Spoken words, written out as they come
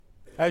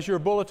As your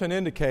bulletin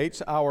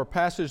indicates, our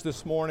passage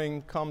this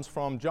morning comes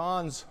from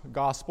John's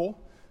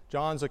Gospel,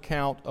 John's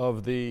account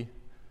of the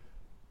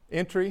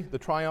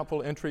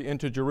triumphal entry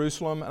into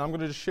Jerusalem. And I'm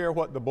going to just share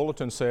what the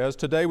bulletin says.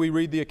 Today we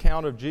read the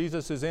account of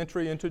Jesus'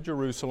 entry into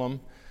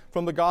Jerusalem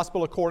from the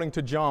Gospel according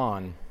to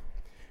John.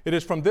 It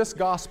is from this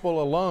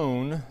Gospel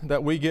alone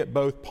that we get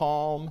both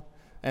Palm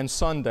and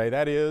Sunday.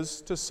 That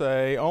is to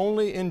say,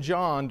 only in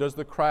John does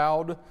the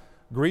crowd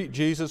greet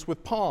Jesus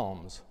with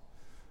palms.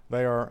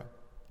 They are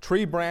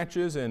tree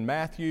branches in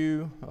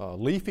Matthew,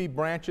 leafy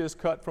branches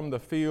cut from the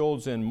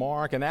fields in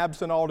Mark, and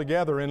absent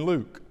altogether in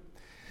Luke.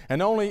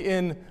 And only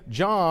in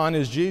John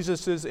is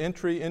Jesus'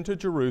 entry into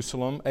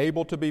Jerusalem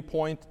able to be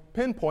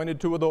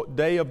pinpointed to the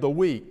day of the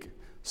week,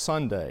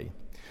 Sunday.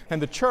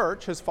 And the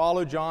church has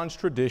followed John's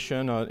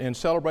tradition in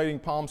celebrating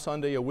Palm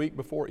Sunday a week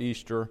before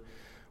Easter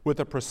with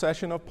a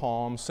procession of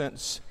palms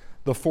since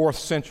the 4th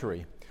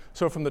century.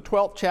 So from the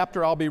 12th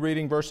chapter, I'll be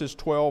reading verses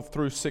 12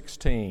 through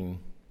 16.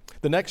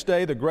 The next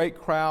day, the great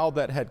crowd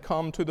that had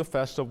come to the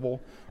festival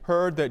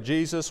heard that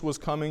Jesus was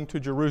coming to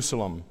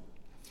Jerusalem.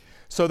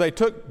 So they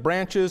took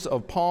branches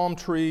of palm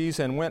trees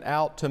and went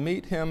out to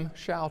meet him,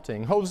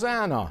 shouting,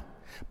 "Hosanna!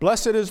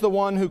 Blessed is the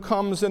one who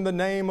comes in the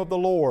name of the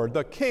Lord,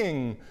 the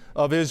King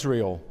of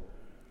Israel."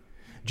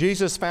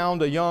 Jesus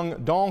found a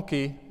young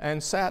donkey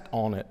and sat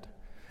on it.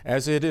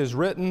 As it is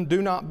written,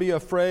 "Do not be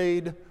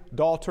afraid,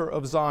 daughter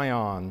of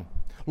Zion.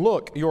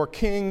 Look, your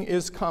king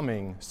is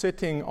coming,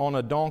 sitting on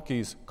a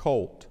donkey's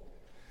colt."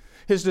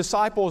 His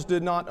disciples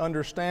did not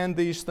understand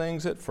these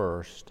things at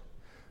first,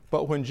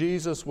 but when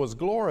Jesus was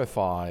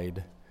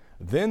glorified,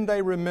 then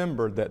they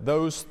remembered that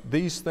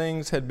these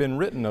things had been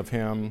written of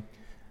him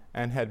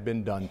and had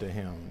been done to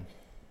him.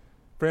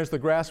 Friends, the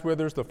grass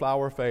withers, the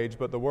flower fades,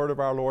 but the word of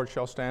our Lord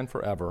shall stand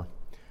forever.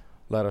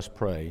 Let us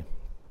pray.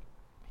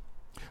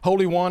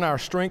 Holy One, our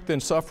strength in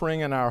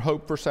suffering and our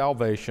hope for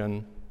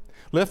salvation,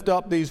 lift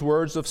up these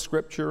words of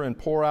Scripture and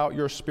pour out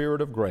your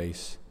Spirit of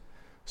grace,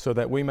 so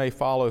that we may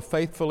follow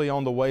faithfully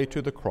on the way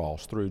to the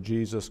cross through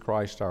Jesus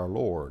Christ our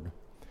Lord.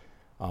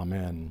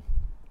 Amen.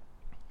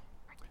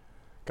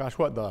 Gosh,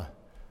 what the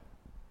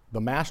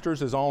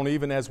Masters is on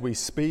even as we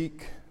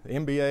speak. The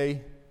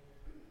NBA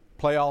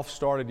playoffs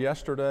started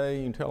yesterday.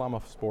 You can tell I'm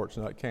a sports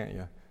nut, can't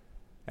you?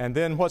 And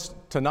then what's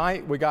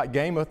tonight? We got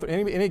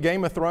any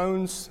Game of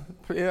Thrones?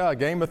 Yeah,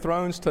 Game of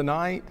Thrones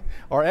tonight.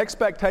 Are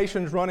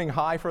expectations running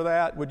high for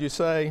that, would you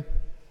say?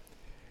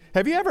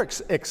 Have you ever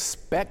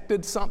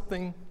expected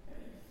something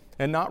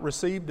and not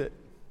received it?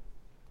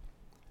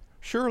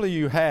 Surely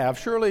you have.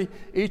 Surely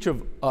each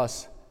of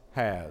us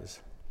has.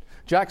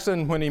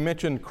 Jackson, when he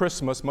mentioned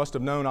Christmas, must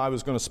have known I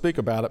was going to speak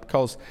about it,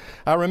 because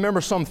I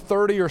remember some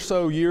 30 or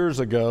so years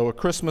ago, a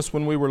Christmas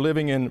when we were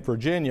living in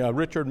Virginia.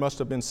 Richard must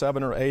have been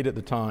 7 or 8 at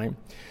the time.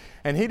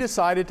 And he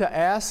decided to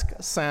ask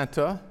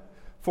Santa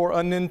for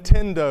a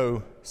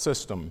Nintendo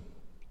system.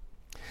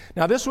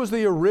 Now, this was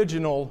the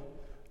original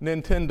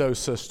Nintendo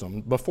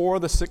system, before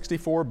the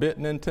 64-bit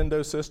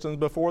Nintendo systems,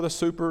 before the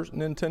Super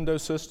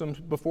Nintendo systems,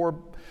 before,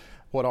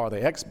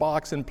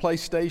 Xbox and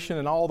PlayStation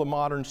and all the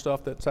modern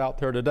stuff that's out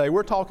there today.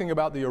 We're talking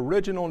about the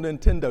original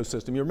Nintendo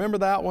system. You remember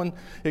that one?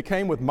 It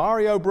came with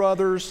Mario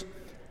Brothers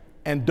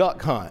and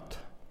Duck Hunt.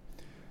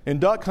 In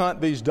Duck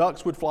Hunt, these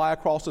ducks would fly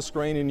across the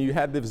screen, and you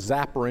had this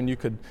zapper, and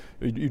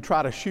you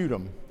try to shoot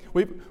them.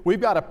 We've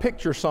got a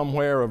picture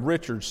somewhere of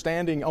Richard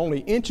standing only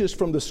inches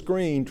from the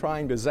screen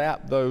trying to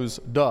zap those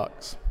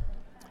ducks.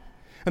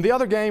 And the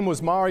other game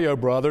was Mario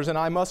Brothers, and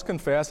I must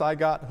confess I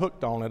got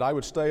hooked on it. I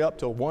would stay up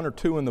till 1 or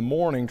 2 in the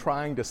morning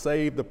trying to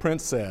save the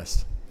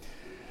princess.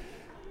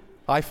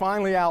 I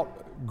finally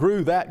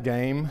outgrew that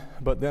game,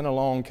 but then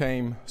along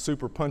came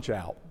Super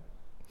Punch-Out.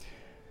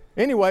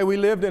 Anyway, we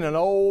lived in an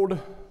old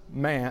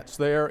manse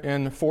there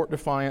in Fort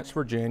Defiance,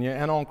 Virginia,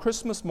 and on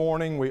Christmas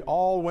morning we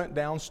all went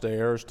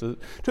downstairs to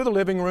the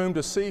living room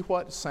to see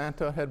what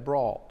Santa had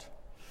brought.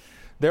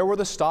 There were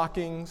the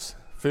stockings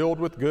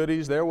filled with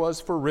goodies. There was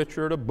for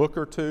Richard a book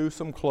or two,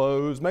 some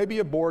clothes, maybe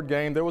a board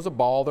game. There was a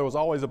ball. There was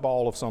always a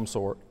ball of some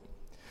sort.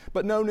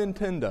 But no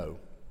Nintendo.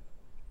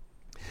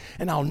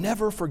 And I'll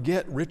never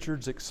forget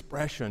Richard's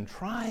expression,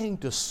 trying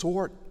to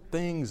sort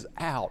things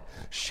out.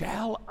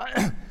 Shall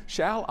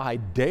I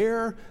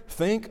dare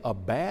think a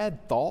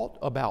bad thought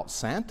about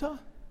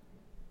Santa?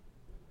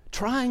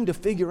 Trying to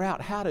figure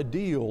out how to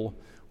deal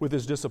with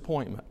his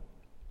disappointment.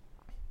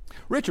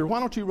 "Richard, why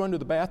don't you run to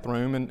the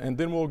bathroom and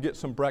then we'll get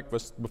some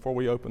breakfast before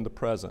we open the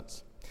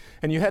presents."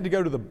 And you had to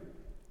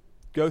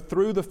go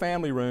through the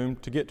family room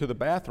to get to the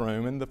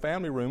bathroom, and the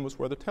family room was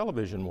where the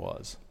television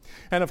was.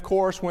 And of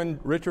course, when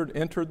Richard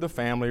entered the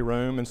family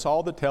room and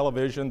saw the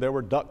television, there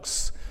were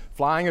ducks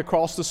flying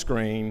across the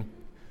screen.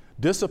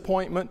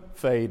 Disappointment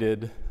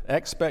faded,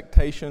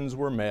 expectations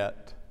were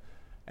met,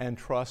 and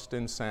trust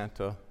in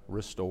Santa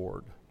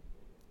restored.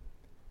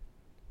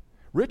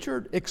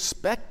 Richard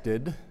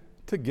expected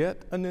to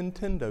get a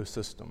Nintendo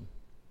system.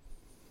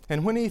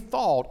 And when he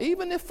thought,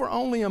 even if for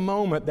only a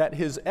moment, that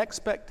his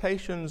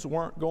expectations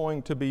weren't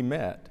going to be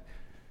met,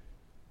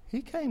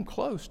 he came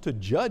close to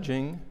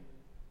judging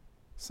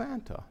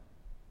Santa.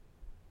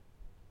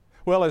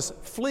 Well, as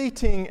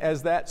fleeting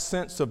as that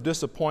sense of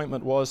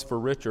disappointment was for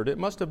Richard, it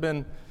must have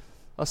been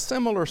a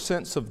similar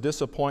sense of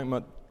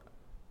disappointment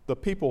the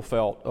people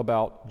felt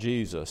about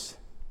Jesus.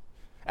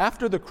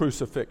 After the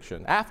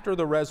crucifixion, after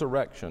the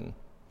resurrection,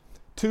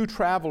 two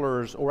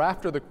travelers, or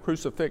after the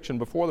crucifixion,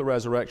 before the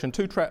resurrection,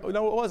 it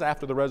was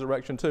after the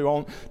resurrection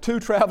too, two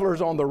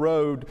travelers on the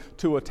road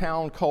to a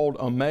town called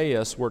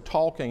Emmaus were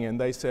talking, and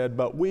they said,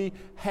 but we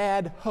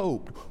had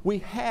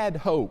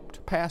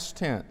hoped, past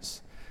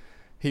tense,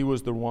 he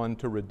was the one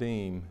to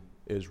redeem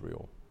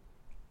Israel.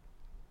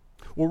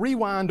 We'll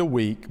rewind a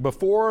week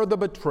before the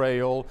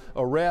betrayal,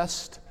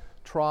 arrest,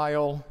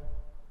 trial,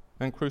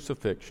 and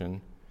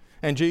crucifixion.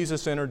 And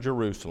Jesus entered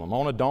Jerusalem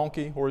on a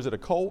donkey, or is it a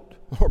colt?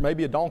 Or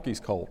maybe a donkey's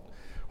colt.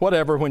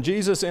 Whatever, when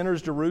Jesus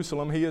enters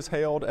Jerusalem, he is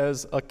hailed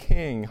as a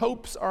king.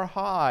 Hopes are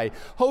high.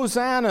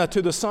 Hosanna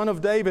to the Son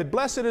of David.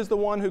 Blessed is the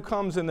one who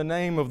comes in the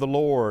name of the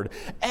Lord.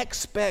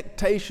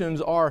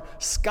 Expectations are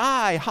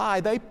sky high.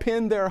 They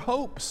pin their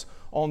hopes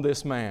on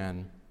this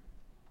man.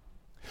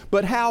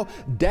 But how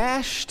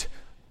dashed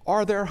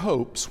are their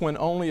hopes when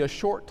only a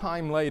short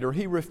time later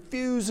he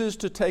refuses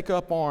to take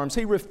up arms.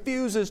 He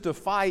refuses to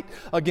fight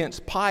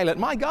against Pilate.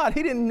 My God,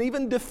 he didn't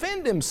even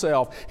defend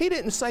himself. He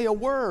didn't say a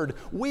word.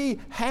 We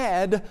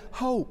had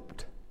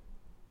hoped.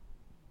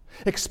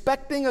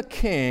 Expecting a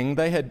king,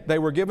 they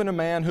were given a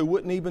man who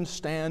wouldn't even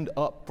stand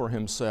up for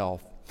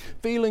himself.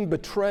 Feeling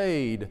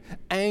betrayed,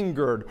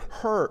 angered,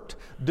 hurt,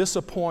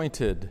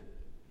 disappointed.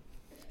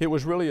 It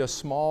was really a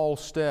small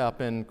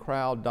step in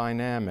crowd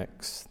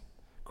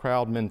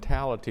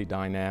mentality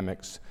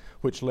dynamics,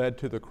 which led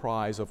to the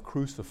cries of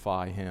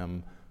crucify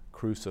him,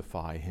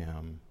 crucify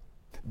him.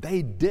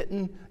 They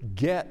didn't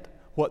get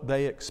what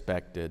they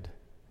expected,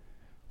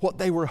 what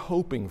they were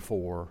hoping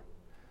for,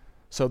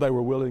 so they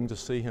were willing to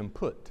see him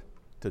put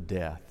to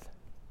death.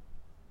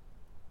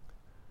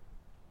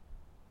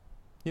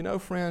 You know,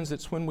 friends,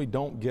 it's when we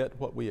don't get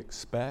what we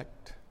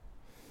expect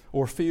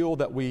or feel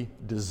that we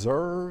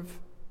deserve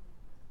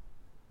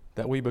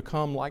that we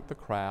become like the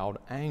crowd,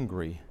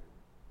 angry,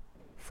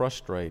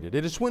 frustrated.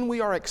 It is when we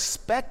are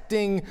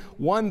expecting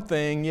one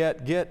thing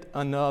yet get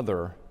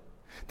another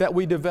that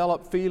we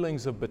develop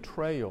feelings of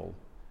betrayal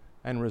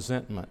and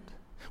resentment.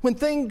 When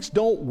things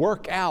don't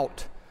work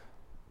out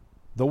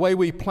the way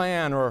we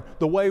plan or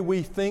the way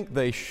we think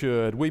they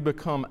should, we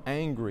become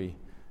angry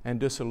and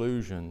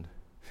disillusioned.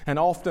 And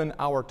often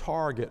our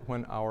target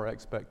when our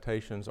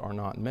expectations are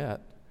not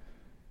met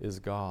is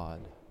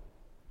God.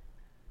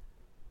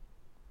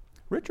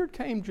 Richard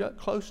came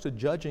close to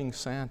judging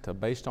Santa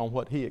based on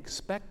what he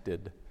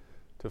expected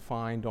to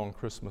find on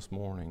Christmas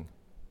morning.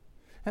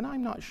 And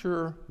I'm not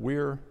sure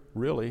we're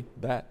really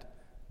that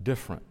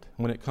different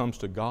when it comes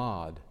to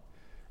God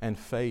and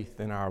faith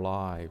in our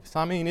lives.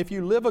 I mean, if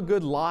you live a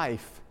good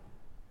life,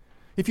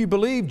 if you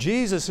believe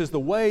Jesus is the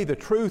way, the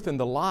truth, and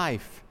the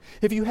life,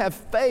 if you have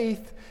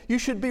faith, you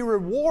should be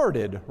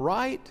rewarded,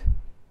 right?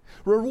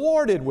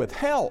 Rewarded with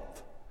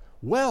health,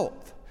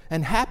 wealth,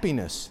 and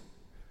happiness.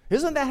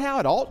 Isn't that how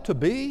it ought to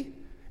be?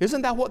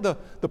 Isn't that what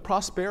the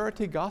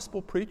prosperity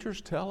gospel preachers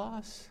tell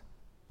us?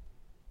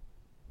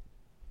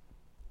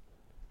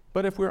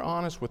 But if we're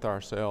honest with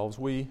ourselves,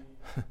 we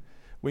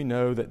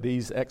know that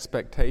these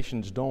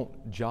expectations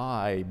don't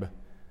jibe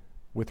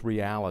with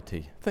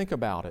reality. Think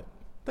about it.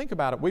 Think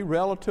about it. We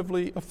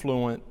relatively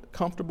affluent,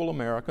 comfortable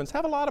Americans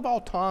have a lot of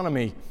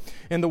autonomy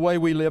in the way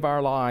we live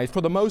our lives.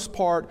 For the most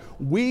part,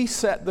 we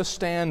set the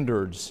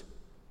standards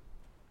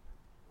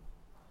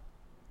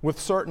with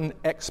certain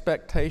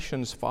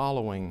expectations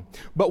following.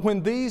 But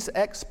when these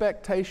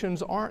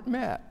expectations aren't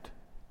met,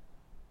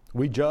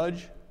 we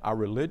judge our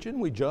religion,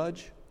 we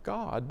judge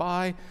God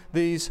by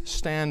these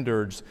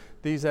standards,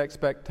 these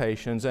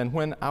expectations. And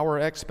when our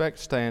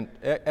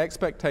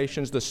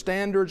expectations, the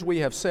standards we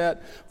have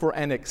set for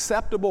an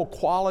acceptable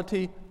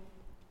quality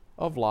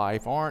of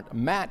life, aren't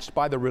matched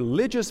by the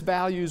religious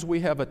values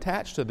we have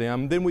attached to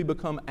them, then we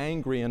become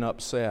angry and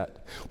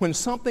upset. When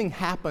something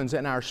happens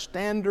and our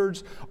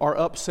standards are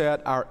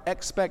upset, our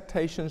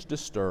expectations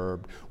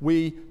disturbed,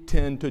 we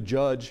tend to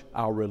judge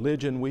our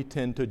religion, we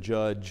tend to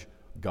judge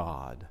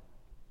God.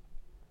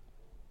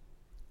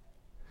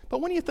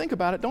 But when you think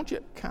about it, don't you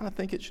kind of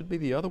think it should be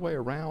the other way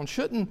around?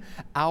 Shouldn't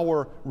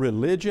our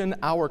religion,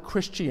 our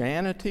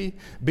Christianity,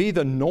 be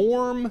the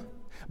norm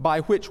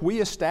by which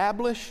we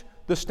establish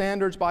the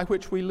standards by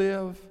which we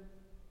live?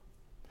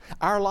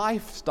 Our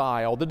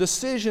lifestyle, the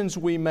decisions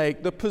we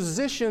make, the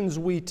positions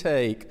we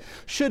take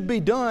should be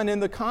done in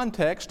the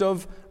context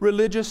of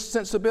religious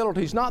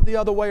sensibilities, not the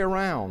other way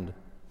around.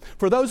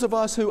 For those of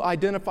us who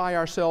identify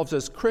ourselves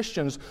as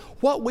Christians,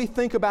 what we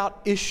think about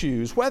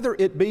issues, whether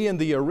it be in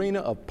the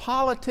arena of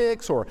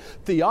politics or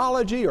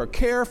theology or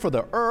care for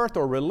the earth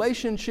or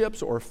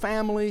relationships or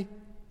family,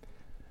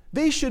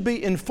 these should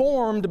be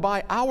informed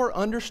by our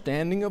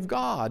understanding of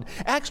God.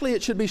 Actually,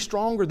 it should be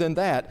stronger than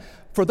that.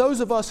 For those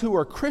of us who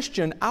are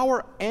Christian,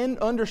 our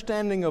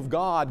understanding of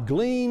God,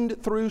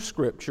 gleaned through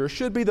Scripture,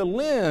 should be the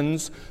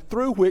lens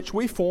through which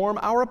we form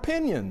our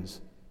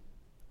opinions.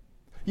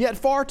 Yet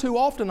far too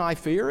often, I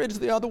fear, it's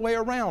the other way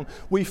around.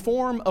 We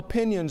form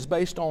opinions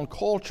based on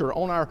culture,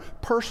 on our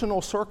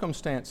personal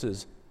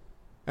circumstances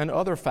and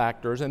other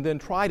factors, and then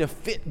try to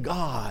fit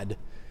God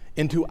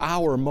into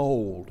our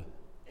mold.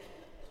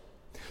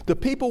 The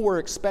people were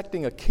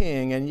expecting a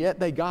king, and yet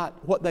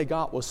what they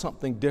got was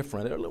something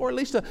different, or at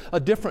least a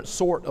different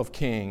sort of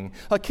king.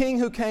 A king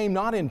who came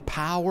not in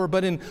power,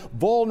 but in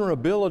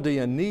vulnerability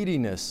and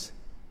neediness.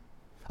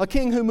 A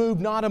king who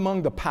moved not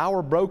among the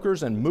power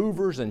brokers and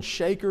movers and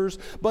shakers,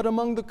 but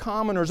among the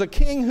commoners. A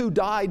king who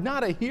died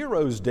not a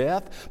hero's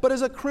death, but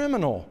as a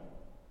criminal.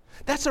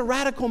 That's a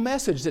radical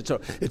message.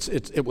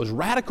 It was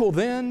radical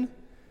then,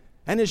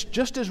 and it's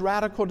just as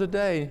radical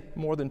today,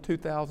 more than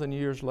 2,000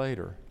 years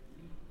later.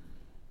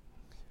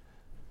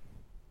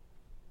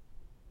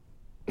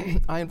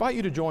 I invite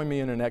you to join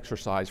me in an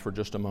exercise for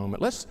just a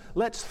moment.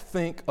 Let's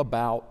think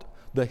about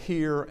the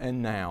here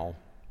and now,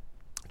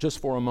 just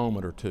for a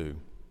moment or two.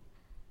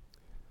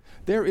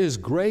 There is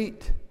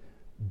great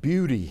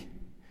beauty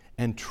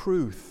and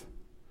truth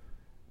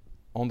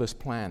on this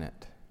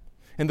planet,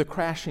 in the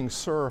crashing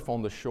surf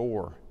on the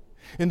shore,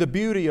 in the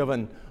beauty of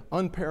an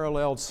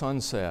unparalleled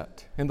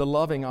sunset, in the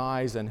loving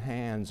eyes and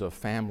hands of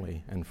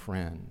family and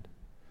friend.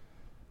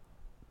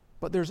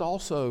 But there's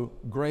also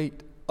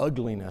great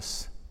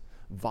ugliness,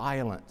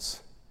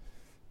 violence,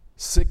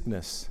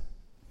 sickness,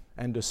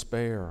 and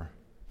despair.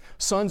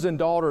 Sons and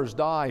daughters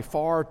die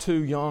far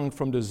too young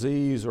from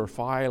disease or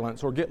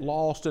violence, or get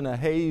lost in a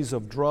haze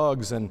of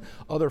drugs and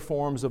other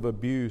forms of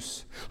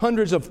abuse.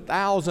 Hundreds of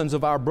thousands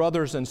of our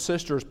brothers and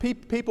sisters,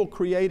 people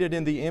created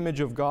in the image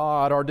of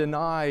God, are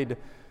denied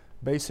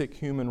basic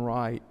human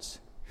rights.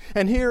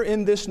 And here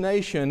in this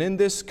nation, in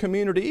this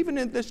community, even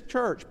in this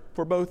church,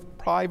 for both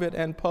private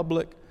and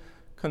public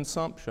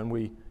consumption,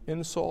 we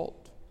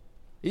insult,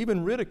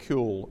 even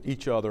ridicule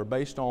each other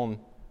based on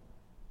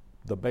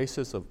the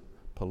basis of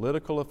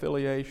political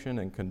affiliation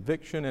and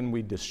conviction, and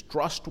we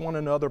distrust one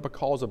another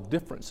because of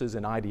differences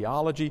in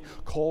ideology,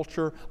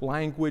 culture,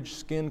 language,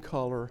 skin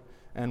color,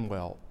 and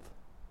wealth.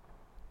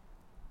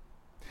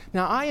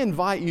 Now, I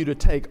invite you to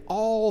take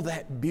all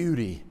that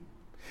beauty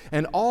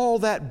and all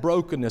that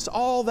brokenness,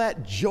 all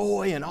that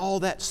joy and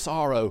all that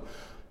sorrow,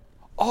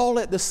 all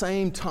at the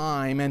same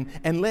time,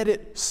 and let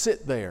it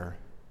sit there.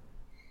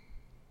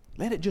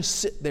 Let it just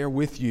sit there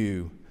with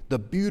you, the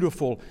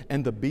beautiful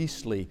and the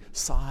beastly,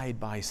 side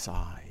by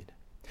side.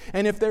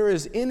 And if there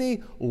is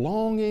any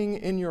longing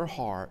in your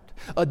heart,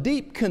 a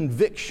deep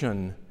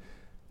conviction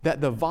that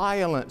the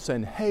violence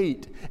and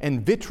hate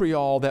and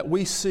vitriol that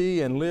we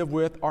see and live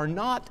with are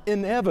not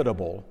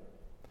inevitable,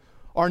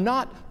 are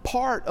not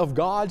part of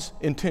God's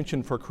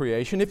intention for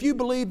creation, if you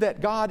believe that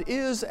God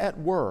is at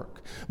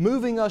work,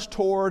 moving us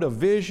toward a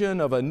vision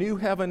of a new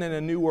heaven and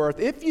a new earth,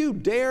 if you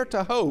dare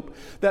to hope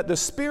that the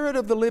Spirit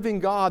of the living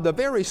God, the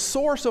very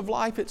source of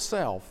life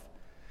itself,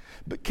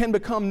 can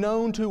become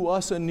known to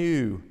us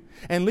anew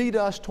and lead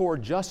us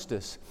toward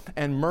justice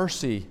and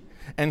mercy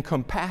and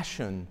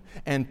compassion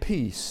and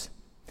peace,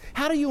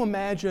 how do you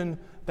imagine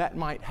that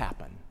might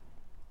happen?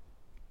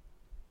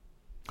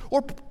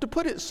 Or to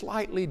put it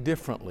slightly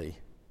differently,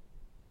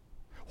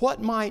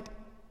 what might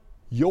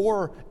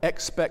your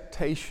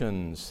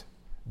expectations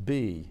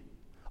be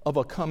of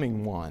a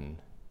coming one,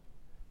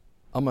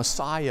 a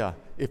Messiah,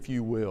 if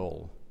you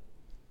will,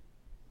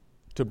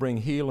 to bring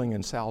healing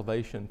and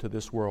salvation to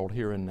this world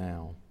here and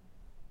now?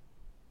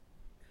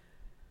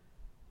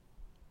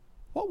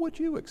 What would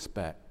you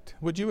expect?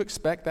 Would you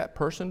expect that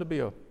person to be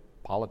a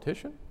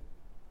politician?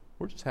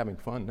 We're just having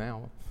fun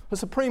now. A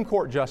Supreme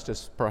Court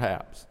justice,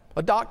 perhaps.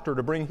 A doctor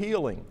to bring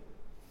healing.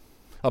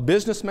 A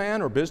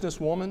businessman or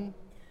businesswoman.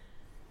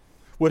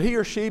 Would he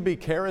or she be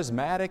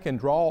charismatic and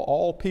draw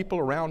all people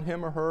around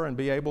him or her and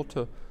be able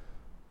to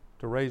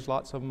raise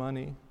lots of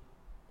money?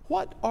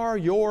 What are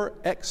your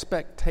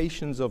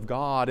expectations of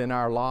God in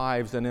our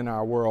lives and in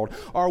our world?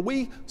 Are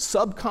we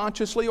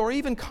subconsciously or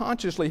even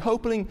consciously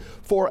hoping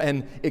for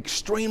an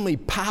extremely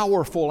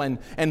powerful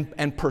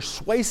and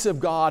persuasive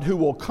God who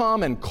will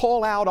come and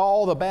call out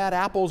all the bad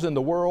apples in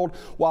the world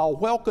while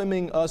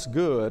welcoming us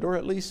good, or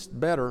at least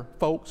better,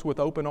 folks with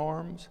open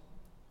arms?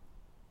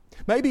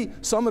 Maybe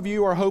some of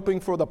you are hoping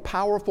for the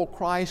powerful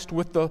Christ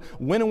with the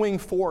winnowing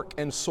fork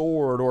and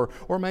sword,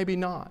 or maybe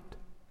not.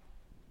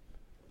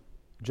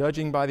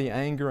 Judging by the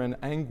anger and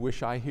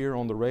anguish I hear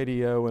on the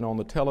radio and on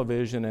the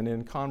television and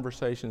in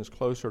conversations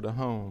closer to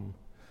home,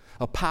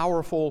 a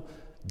powerful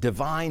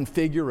divine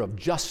figure of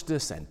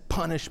justice and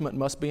punishment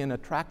must be an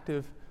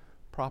attractive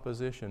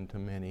proposition to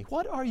many.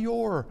 What are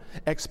your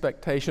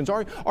expectations?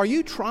 Are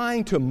you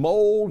trying to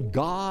mold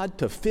God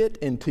to fit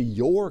into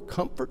your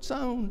comfort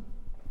zone?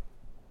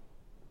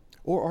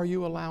 Or are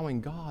you allowing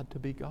God to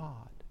be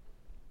God?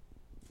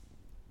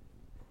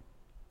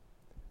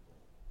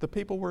 The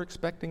people were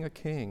expecting a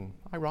king.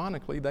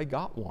 Ironically, they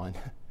got one,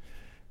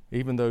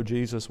 even though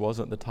Jesus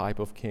wasn't the type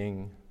of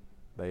king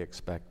they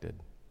expected.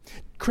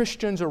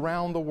 Christians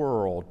around the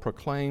world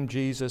proclaim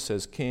Jesus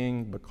as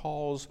king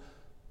because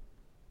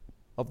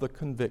of the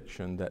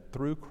conviction that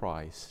through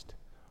Christ,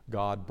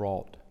 God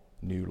brought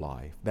new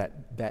life,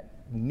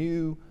 that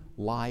new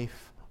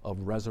life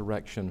of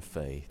resurrection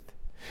faith.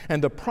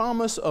 And the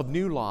promise of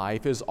new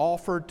life is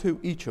offered to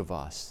each of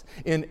us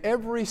in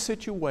every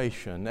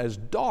situation, as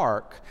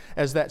dark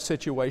as that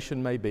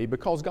situation may be,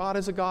 because God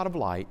is a God of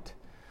light,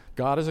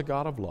 God is a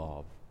God of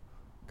love,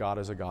 God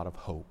is a God of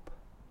hope.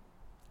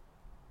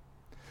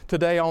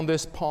 Today, on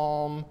this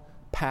Palm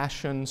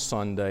Passion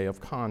Sunday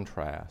of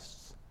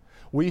contrasts,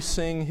 we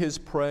sing His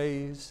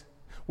praise,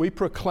 we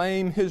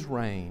proclaim His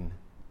reign,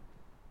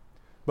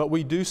 but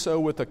we do so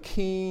with a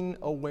keen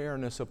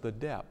awareness of the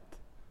depth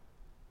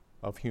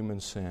of human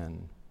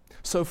sin.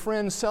 So,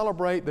 friends,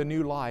 celebrate the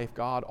new life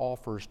God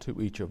offers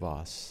to each of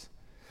us.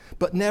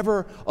 But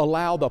never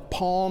allow the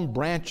palm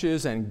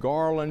branches and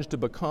garlands to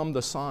become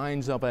the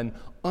signs of an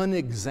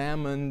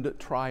unexamined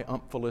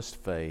triumphalist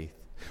faith.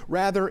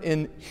 Rather,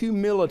 in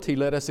humility,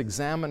 let us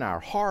examine our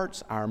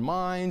hearts, our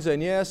minds,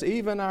 and yes,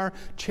 even our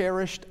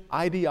cherished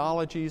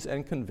ideologies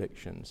and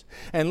convictions.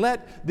 And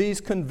let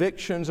these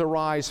convictions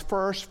arise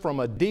first from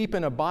a deep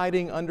and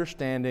abiding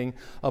understanding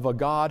of a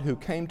God who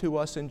came to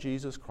us in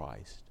Jesus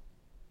Christ,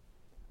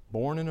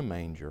 born in a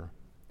manger,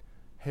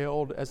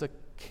 held as a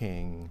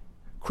king,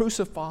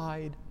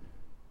 crucified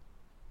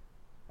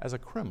as a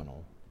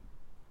criminal,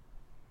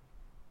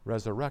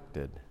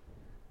 resurrected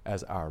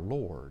as our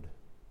Lord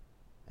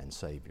and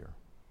Savior.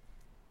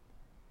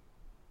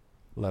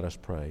 Let us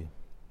pray.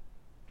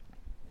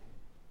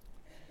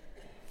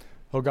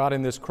 Oh God,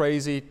 in this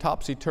crazy,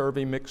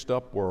 topsy-turvy,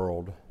 mixed-up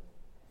world,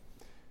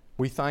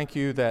 we thank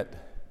You that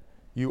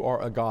You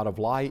are a God of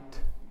light,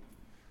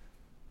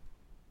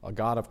 a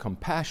God of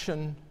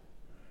compassion,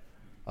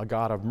 a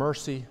God of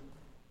mercy,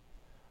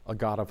 a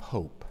God of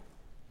hope.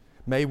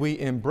 May we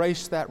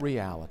embrace that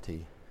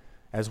reality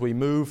as we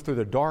move through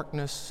the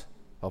darkness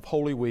of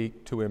Holy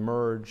Week to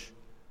emerge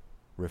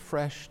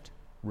refreshed,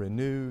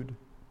 renewed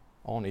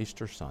on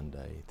Easter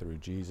Sunday through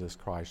Jesus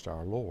Christ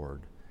our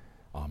Lord.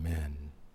 Amen.